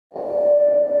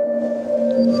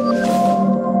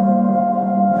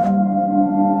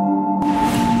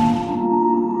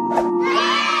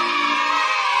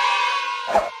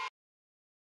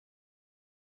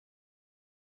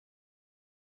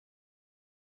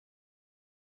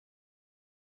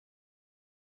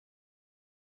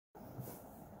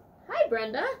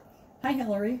Brenda. Hi,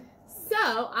 Hillary.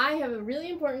 So, I have a really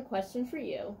important question for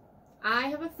you. I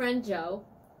have a friend, Joe,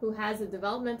 who has a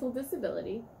developmental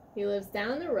disability. He lives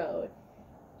down the road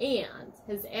and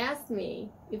has asked me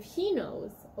if he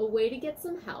knows a way to get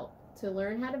some help to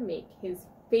learn how to make his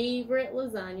favorite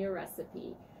lasagna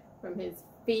recipe from his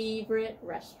favorite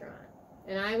restaurant.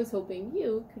 And I was hoping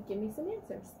you could give me some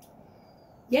answers.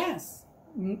 Yes,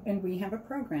 and we have a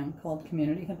program called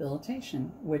Community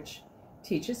Habilitation, which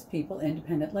teaches people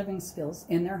independent living skills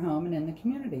in their home and in the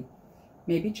community.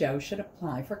 Maybe Joe should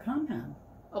apply for ComHab.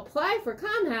 Apply for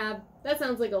ComHab? That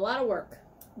sounds like a lot of work.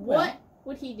 What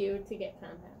would he do to get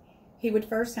ComHab? He would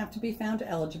first have to be found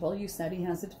eligible. You said he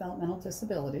has a developmental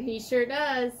disability. He sure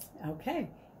does.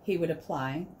 Okay. He would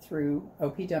apply through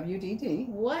OPWDD.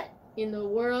 What in the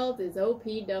world is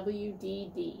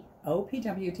OPWDD?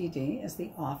 OPWDD is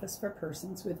the Office for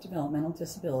Persons with Developmental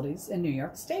Disabilities in New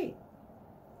York State.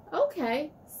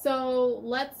 Okay, so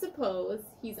let's suppose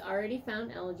he's already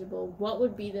found eligible. What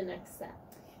would be the next step?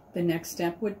 The next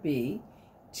step would be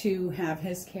to have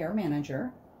his care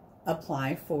manager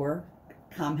apply for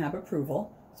ComHab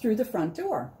approval through the front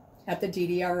door at the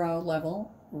DDRO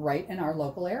level right in our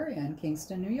local area in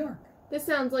Kingston, New York. This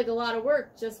sounds like a lot of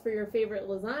work just for your favorite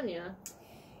lasagna.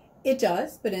 It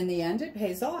does, but in the end it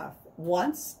pays off.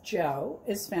 Once Joe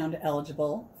is found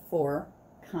eligible for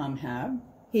ComHab,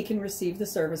 he can receive the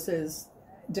services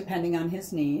depending on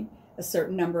his need, a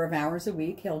certain number of hours a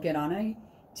week. He'll get on a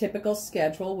typical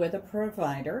schedule with a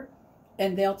provider,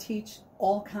 and they'll teach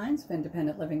all kinds of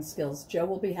independent living skills. Joe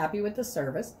will be happy with the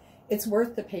service. It's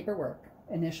worth the paperwork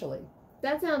initially.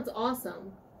 That sounds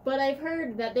awesome. But I've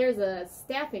heard that there's a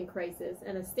staffing crisis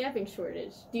and a staffing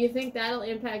shortage. Do you think that'll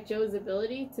impact Joe's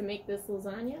ability to make this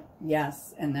lasagna?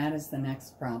 Yes, and that is the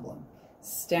next problem.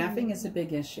 Staffing is a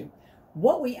big issue.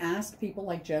 What we ask people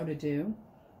like Joe to do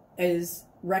is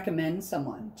recommend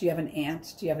someone. Do you have an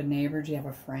aunt? Do you have a neighbor? Do you have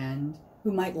a friend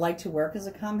who might like to work as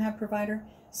a ComHab provider?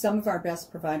 Some of our best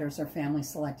providers are family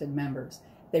selected members.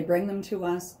 They bring them to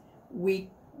us. We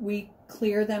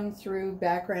clear them through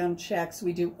background checks.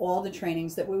 We do all the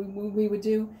trainings that we would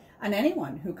do on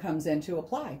anyone who comes in to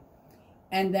apply.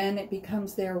 And then it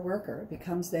becomes their worker, it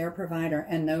becomes their provider,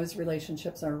 and those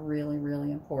relationships are really,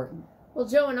 really important. Well,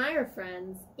 Joe and I are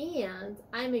friends, and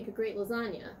I make a great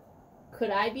lasagna. Could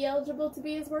I be eligible to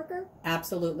be his worker?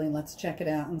 Absolutely. Let's check it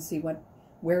out and see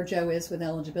where Joe is with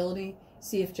eligibility,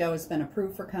 see if Joe has been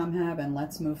approved for ComHab, and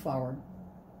let's move forward.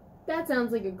 That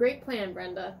sounds like a great plan,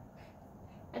 Brenda.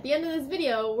 At the end of this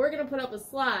video, we're going to put up a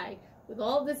slide with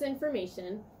all of this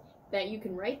information that you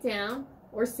can write down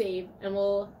or save, and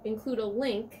we'll include a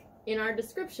link in our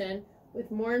description with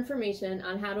more information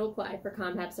on how to apply for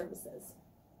ComHab services.